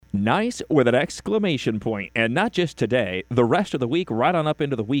Nice with an exclamation point. And not just today, the rest of the week right on up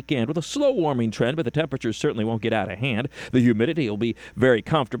into the weekend with a slow warming trend, but the temperatures certainly won't get out of hand. The humidity will be very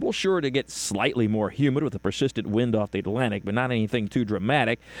comfortable, sure to get slightly more humid with a persistent wind off the Atlantic, but not anything too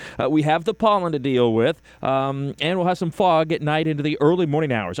dramatic. We have the pollen to deal with, and we'll have some fog at night into the early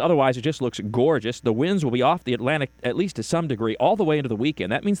morning hours. Otherwise, it just looks gorgeous. The winds will be off the Atlantic, at least to some degree, all the way into the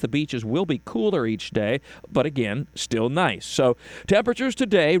weekend. That means the beaches will be cooler each day, but again, still nice. So temperatures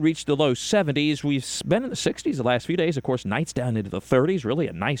today reached the low 70s. We've been in the 60s the last few days. Of course, nights down into the 30s. Really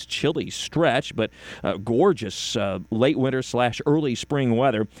a nice chilly stretch, but gorgeous late winter / early spring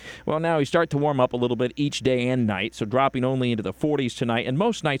weather. Well, now we start to warm up a little bit each day and night, so dropping only into the 40s tonight, and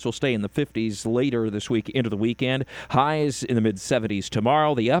most nights will stay in the 50s later this week into the weekend. Highs in the mid-70s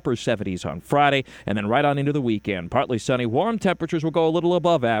tomorrow, the upper 70s on Friday, and then right on into the weekend. Partly sunny. Warm temperatures will go a little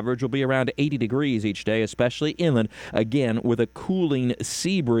above average. Will be around 80 degrees each day, especially inland, again with a cooling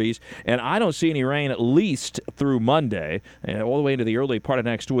sea breeze. And I don't see any rain at least through Monday, all the way into the early part of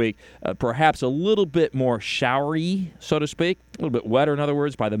next week. Perhaps a little bit more showery, so to speak, a little bit wetter, in other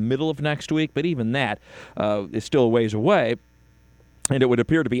words, by the middle of next week. But even that is still a ways away. And it would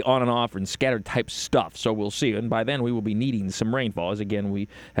appear to be on and off and scattered type stuff, so we'll see. And by then, we will be needing some rainfall, as again, we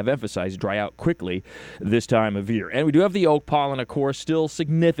have emphasized, dry out quickly this time of year. And we do have the oak pollen, of course, still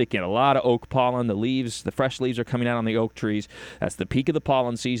significant. A lot of oak pollen. The leaves, the fresh leaves are coming out on the oak trees. That's the peak of the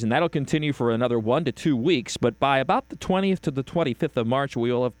pollen season. That'll continue for another 1 to 2 weeks, but by about the 20th to the 25th of March,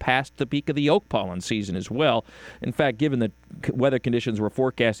 we will have passed the peak of the oak pollen season as well. In fact, given the weather conditions we're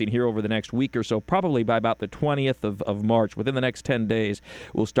forecasting here over the next week or so, probably by about the 20th of March, within the next 10 days,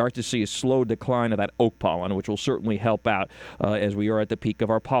 we'll start to see a slow decline of that oak pollen, which will certainly help out as we are at the peak of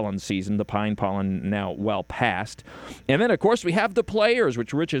our pollen season, the pine pollen now well past. And then, of course, we have the players,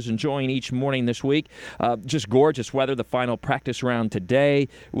 which Rich is enjoying each morning this week. Just gorgeous weather, the final practice round today.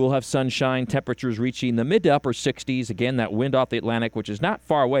 We'll have sunshine, temperatures reaching the mid to upper 60s. Again, that wind off the Atlantic, which is not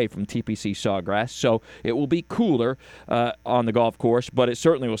far away from TPC Sawgrass, so it will be cooler on the golf course, but it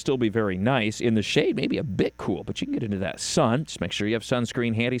certainly will still be very nice. In the shade, maybe a bit cool, but you can get into that sun. Just make sure you have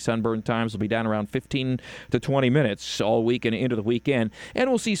sunscreen handy. Sunburn times will be down around 15 to 20 minutes all week and into the weekend. And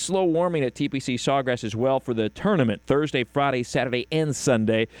we'll see slow warming at TPC Sawgrass as well for the tournament Thursday, Friday, Saturday, and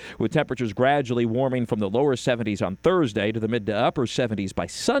Sunday, with temperatures gradually warming from the lower 70s on Thursday to the mid to upper 70s by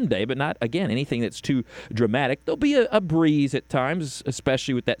Sunday, but not, again, anything that's too dramatic. There'll be a breeze at times,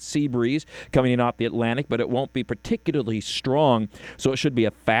 especially with that sea breeze coming in off the Atlantic, but it won't be particularly strong, so it should be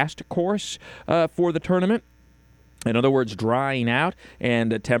a fast course for the tournament. In other words, drying out,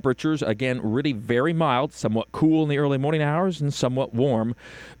 and temperatures, again, really very mild, somewhat cool in the early morning hours and somewhat warm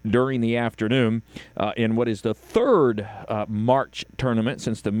during the afternoon in what is the third March tournament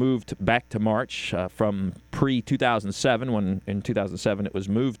since the move back to March from pre-2007, when in 2007 it was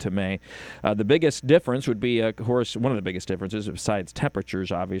moved to May. The biggest difference would be, of course, one of the biggest differences, besides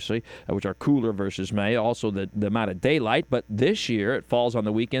temperatures, obviously, which are cooler versus May, also the amount of daylight. But this year it falls on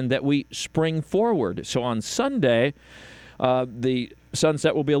the weekend that we spring forward. So on Sunday, the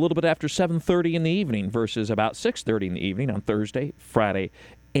sunset will be a little bit after 7:30 in the evening versus about 6:30 in the evening on Thursday, Friday,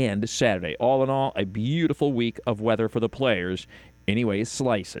 and Saturday. All in all, a beautiful week of weather for the players. Anyways,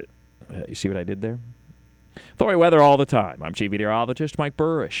 slice it. You see what I did there? Thorny weather all the time. I'm Chief Meteorologist Mike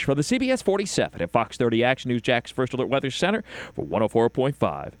Burrish for the CBS 47 at Fox 30 Action News Jack's First Alert Weather Center for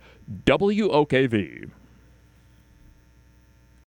 104.5 WOKV.